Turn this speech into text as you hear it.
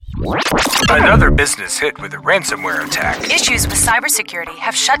Another business hit with a ransomware attack. Issues with cybersecurity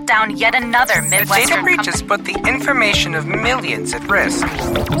have shut down yet another Midwestern The data breaches put the information of millions at risk.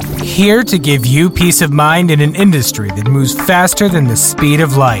 Here to give you peace of mind in an industry that moves faster than the speed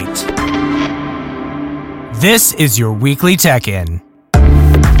of light. This is your weekly Tech In.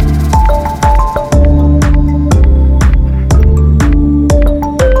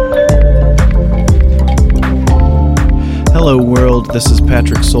 Hello world, this is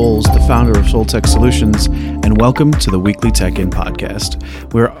Patrick Souls, the founder of Soltech Solutions, and welcome to the Weekly Tech In podcast,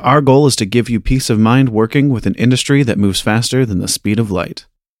 where our goal is to give you peace of mind working with an industry that moves faster than the speed of light.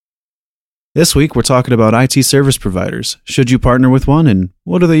 This week we're talking about IT service providers. Should you partner with one, and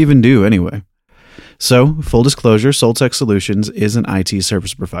what do they even do anyway? So, full disclosure, Soltech Solutions is an IT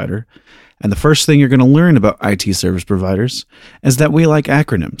service provider, and the first thing you're going to learn about IT service providers is that we like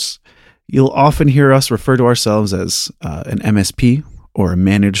acronyms. You'll often hear us refer to ourselves as an MSP or a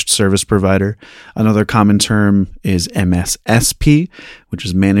managed service provider. Another common term is MSSP, which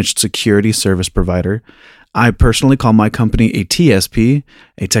is managed security service provider. I personally call my company a TSP,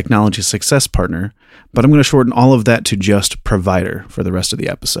 a technology success partner, but I'm going to shorten all of that to just provider for the rest of the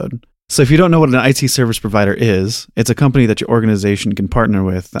episode. So if you don't know what an IT service provider is, it's a company that your organization can partner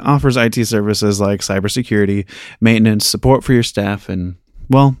with that offers IT services like cybersecurity, maintenance, support for your staff, and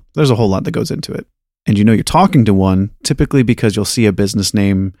well, there's a whole lot that goes into it. And you know you're talking to one typically because you'll see a business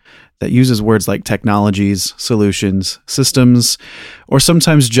name that uses words like technologies, solutions, systems, or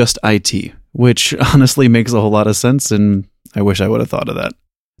sometimes just IT, which honestly makes a whole lot of sense, and I wish I would have thought of that.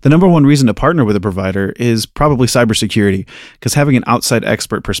 The number one reason to partner with a provider is probably cybersecurity, because having an outside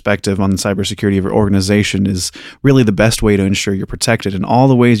expert perspective on the cybersecurity of your organization is really the best way to ensure you're protected in all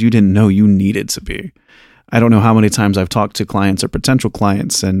the ways you didn't know you needed to be. I don't know how many times I've talked to clients or potential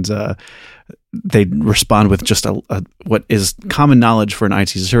clients, and they respond with just what is common knowledge for an IT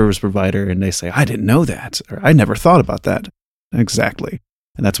service provider, and they say, I didn't know that, or I never thought about that. Exactly.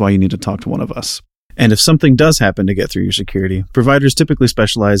 And that's why you need to talk to one of us. And if something does happen to get through your security, providers typically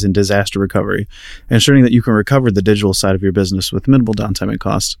specialize in disaster recovery, ensuring that you can recover the digital side of your business with minimal downtime and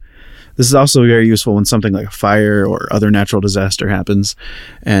cost. This is also very useful when something like a fire or other natural disaster happens,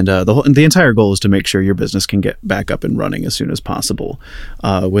 and the entire goal is to make sure your business can get back up and running as soon as possible,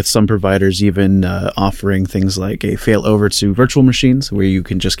 with some providers even offering things like a failover to virtual machines, where you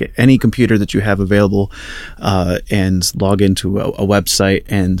can just get any computer that you have available and log into a website,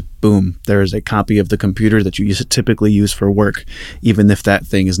 and boom, there is a copy of the computer that you typically use for work, even if that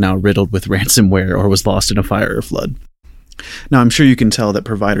thing is now riddled with ransomware or was lost in a fire or flood. Now, I'm sure you can tell that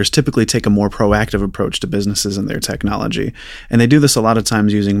providers typically take a more proactive approach to businesses and their technology, and they do this a lot of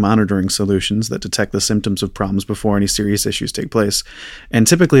times using monitoring solutions that detect the symptoms of problems before any serious issues take place, and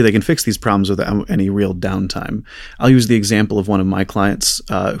typically they can fix these problems without any real downtime. I'll use the example of one of my clients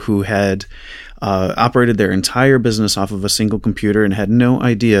who had operated their entire business off of a single computer and had no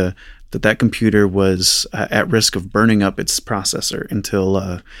idea that computer was at risk of burning up its processor until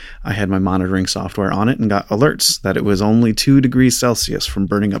I had my monitoring software on it and got alerts that it was only 2 degrees Celsius from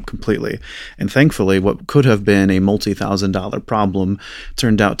burning up completely. And thankfully, what could have been a multi-$1,000 problem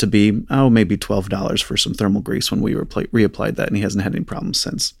turned out to be, maybe $12 for some thermal grease when we reapplied that, and he hasn't had any problems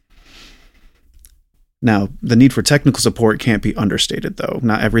since. Now, the need for technical support can't be understated, though.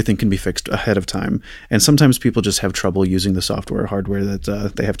 Not everything can be fixed ahead of time, and sometimes people just have trouble using the software or hardware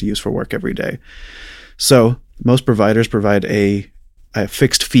that they have to use for work every day. So, most providers provide a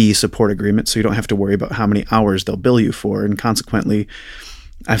fixed fee support agreement, so you don't have to worry about how many hours they'll bill you for, and consequently,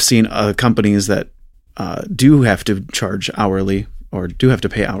 I've seen companies that do have to charge hourly, or do have to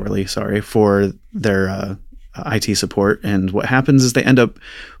pay hourly, for their IT support, and what happens is they end up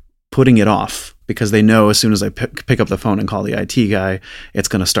putting it off because they know as soon as I pick up the phone and call the IT guy, it's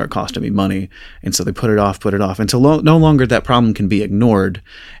going to start costing me money. And so they put it off until no longer that problem can be ignored.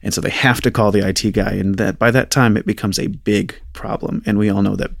 And so they have to call the IT guy. And that by that time, it becomes a big problem. And we all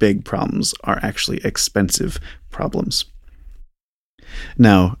know that big problems are actually expensive problems.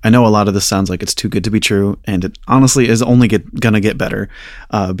 Now, I know a lot of this sounds like it's too good to be true, and it honestly is only going to get better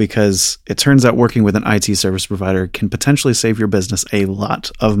because it turns out working with an IT service provider can potentially save your business a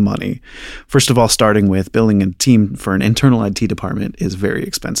lot of money. First of all, starting with building a team for an internal IT department is very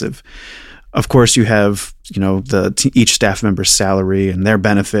expensive. Of course, you have, each staff member's salary and their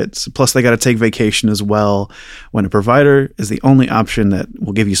benefits. Plus, they got to take vacation as well. When a provider is the only option that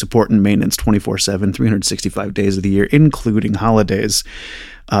will give you support and maintenance 24/7, 365 days of the year, including holidays.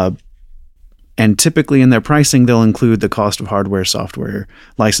 And typically in their pricing, they'll include the cost of hardware, software,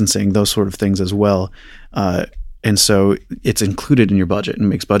 licensing, those sort of things as well. And so it's included in your budget and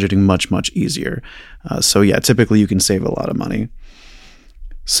makes budgeting much, much easier. So typically you can save a lot of money.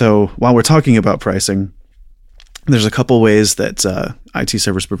 So while we're talking about pricing, there's a couple ways that IT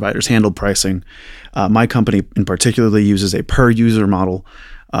service providers handle pricing. My company in particular uses a per user model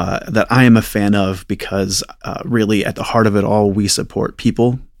that I am a fan of because really at the heart of it all, we support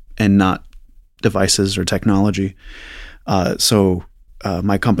people and not devices or technology. So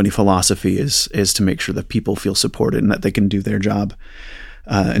my company philosophy is to make sure that people feel supported and that they can do their job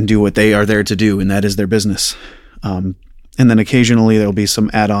and do what they are there to do, and that is their business. And then occasionally there'll be some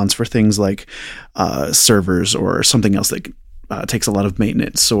add-ons for things like servers or something else that takes a lot of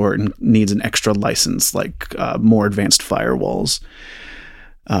maintenance or needs an extra license, like more advanced firewalls.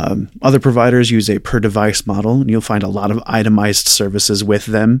 Other providers use a per device model, and you'll find a lot of itemized services with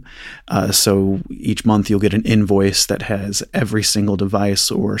them. So each month you'll get an invoice that has every single device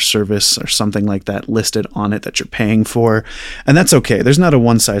or service or something like that listed on it that you're paying for. And that's okay. There's not a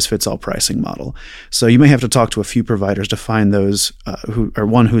one-size-fits-all pricing model. So you may have to talk to a few providers to find those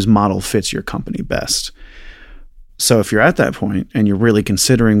one whose model fits your company best. So if you're at that point and you're really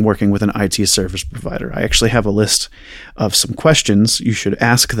considering working with an IT service provider, I actually have a list of some questions you should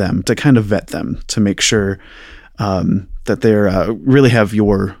ask them to kind of vet them to make sure that they really have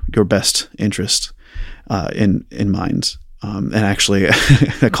your best interest in mind. And actually,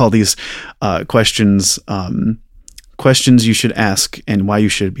 I call these questions questions you should ask and why you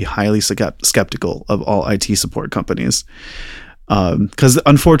should be highly skeptical of all IT support companies. Because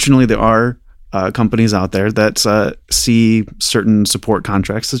unfortunately, there are companies out there that see certain support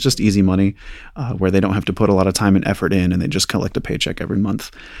contracts as just easy money, where they don't have to put a lot of time and effort in, and they just collect a paycheck every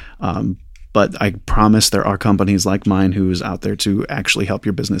month. But I promise there are companies like mine who's out there to actually help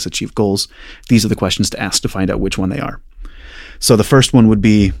your business achieve goals. These are the questions to ask to find out which one they are. So the first one would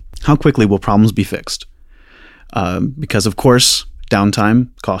be, how quickly will problems be fixed? Because of course, downtime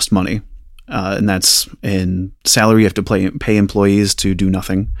costs money, and that's in salary. You have to pay employees to do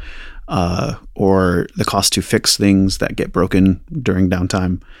nothing. Or the cost to fix things that get broken during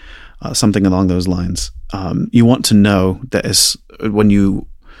downtime, something along those lines. You want to know that when you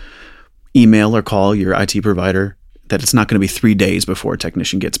email or call your IT provider, that it's not going to be 3 days before a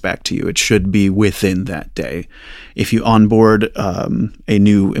technician gets back to you. It should be within that day. If you onboard a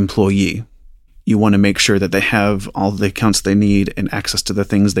new employee, you want to make sure that they have all the accounts they need and access to the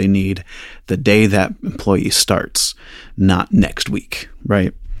things they need the day that employee starts, not next week,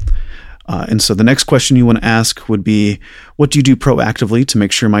 right? And so the next question you want to ask would be, what do you do proactively to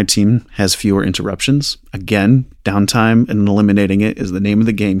make sure my team has fewer interruptions? Again, downtime and eliminating it is the name of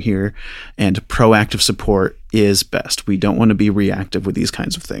the game here, and proactive support is best. We don't want to be reactive with these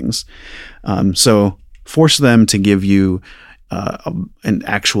kinds of things. So force them to give you an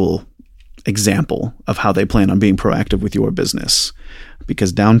actual example of how they plan on being proactive with your business,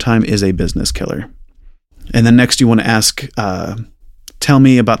 because downtime is a business killer. And then next you want to ask, tell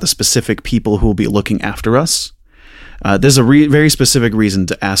me about the specific people who will be looking after us. There's a very specific reason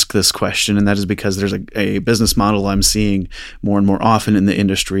to ask this question, and that is because there's a business model I'm seeing more and more often in the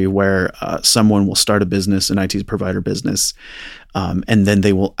industry where someone will start a business, an IT provider business, and then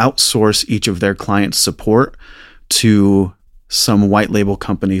they will outsource each of their clients' support to some white label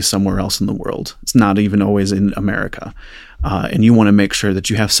company somewhere else in the world. It's not even always in America. And you want to make sure that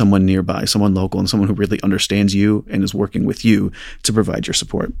you have someone nearby, someone local, and someone who really understands you and is working with you to provide your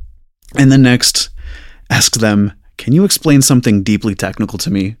support. And then next, ask them, can you explain something deeply technical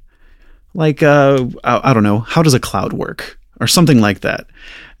to me? Like, I don't know, how does a cloud work? Or something like that.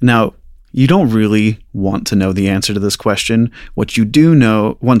 Now, you don't really want to know the answer to this question. What you do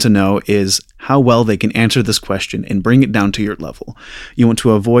want to know is how well they can answer this question and bring it down to your level. You want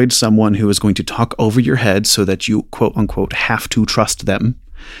to avoid someone who is going to talk over your head so that you, quote unquote, have to trust them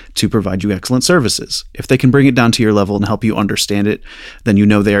to provide you excellent services. If they can bring it down to your level and help you understand it, then you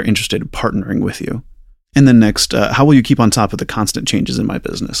know they are interested in partnering with you. And then next, how will you keep on top of the constant changes in my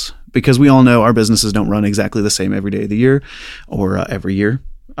business? Because we all know our businesses don't run exactly the same every day of the year or every year.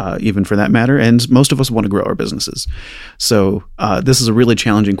 Even for that matter, and most of us want to grow our businesses. So this is a really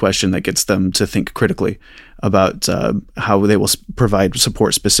challenging question that gets them to think critically about how they will provide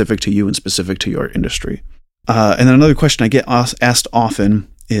support specific to you and specific to your industry. And then another question I get asked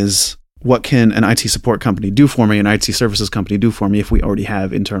often is, what can an IT support company do for me, an IT services company do for me if we already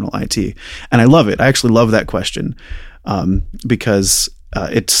have internal IT? And I love it. I actually love that question because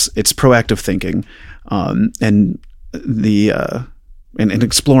it's proactive thinking and and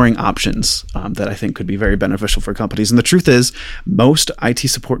exploring options that I think could be very beneficial for companies. And the truth is, most IT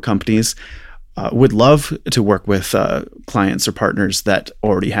support companies would love to work with clients or partners that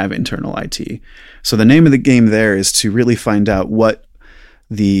already have internal IT. So the name of the game there is to really find out what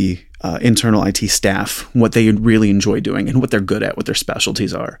the internal IT staff what they really enjoy doing and what they're good at, what their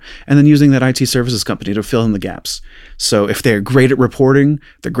specialties are, and then using that IT services company to fill in the gaps. So if they're great at reporting,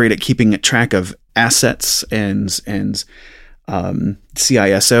 they're great at keeping track of assets and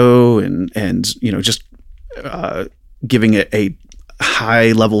CISO and just giving it a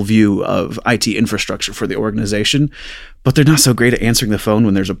high level view of IT infrastructure for the organization, but they're not so great at answering the phone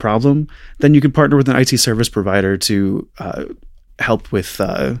when there's a problem, then you could partner with an IT service provider to help with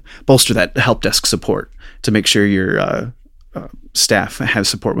bolster that help desk support to make sure your staff have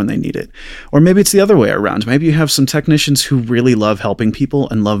support when they need it. Or maybe it's the other way around. Maybe you have some technicians who really love helping people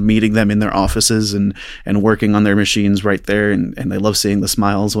and love meeting them in their offices and working on their machines right there, and they love seeing the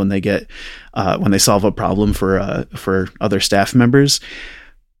smiles when they get when they solve a problem for other staff members.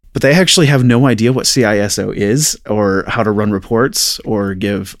 But they actually have no idea what CISO is or how to run reports or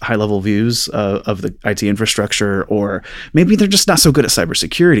give high-level views of the IT infrastructure, or maybe they're just not so good at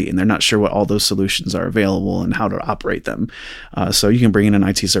cybersecurity and they're not sure what all those solutions are available and how to operate them. So you can bring in an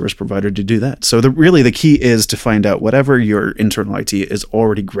IT service provider to do that. So the key is to find out whatever your internal IT is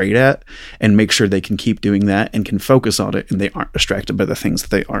already great at and make sure they can keep doing that and can focus on it and they aren't distracted by the things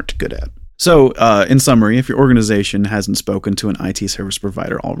that they aren't good at. So, in summary, if your organization hasn't spoken to an IT service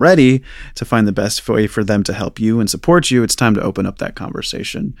provider already to find the best way for them to help you and support you, it's time to open up that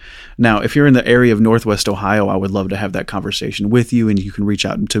conversation. Now, if you're in the area of Northwest Ohio, I would love to have that conversation with you, and you can reach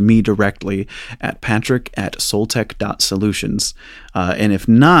out to me directly at patrick@soltech.solutions. And if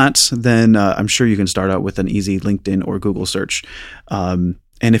not, then I'm sure you can start out with an easy LinkedIn or Google search. And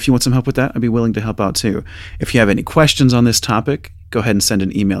if you want some help with that, I'd be willing to help out too. If you have any questions on this topic, go ahead and send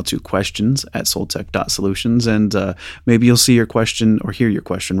an email to questions@soltech.solutions, and maybe you'll see your question, or hear your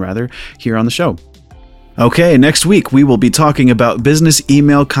question rather, here on the show. Okay, next week we will be talking about business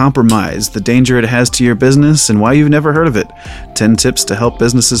email compromise, the danger it has to your business, and why you've never heard of it. 10 tips to help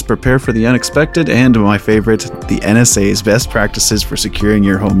businesses prepare for the unexpected, and my favorite, the NSA's best practices for securing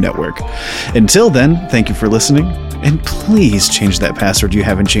your home network. Until then, thank you for listening, and please change that password you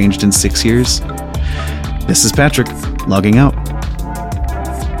haven't changed in 6 years. This is Patrick, logging out.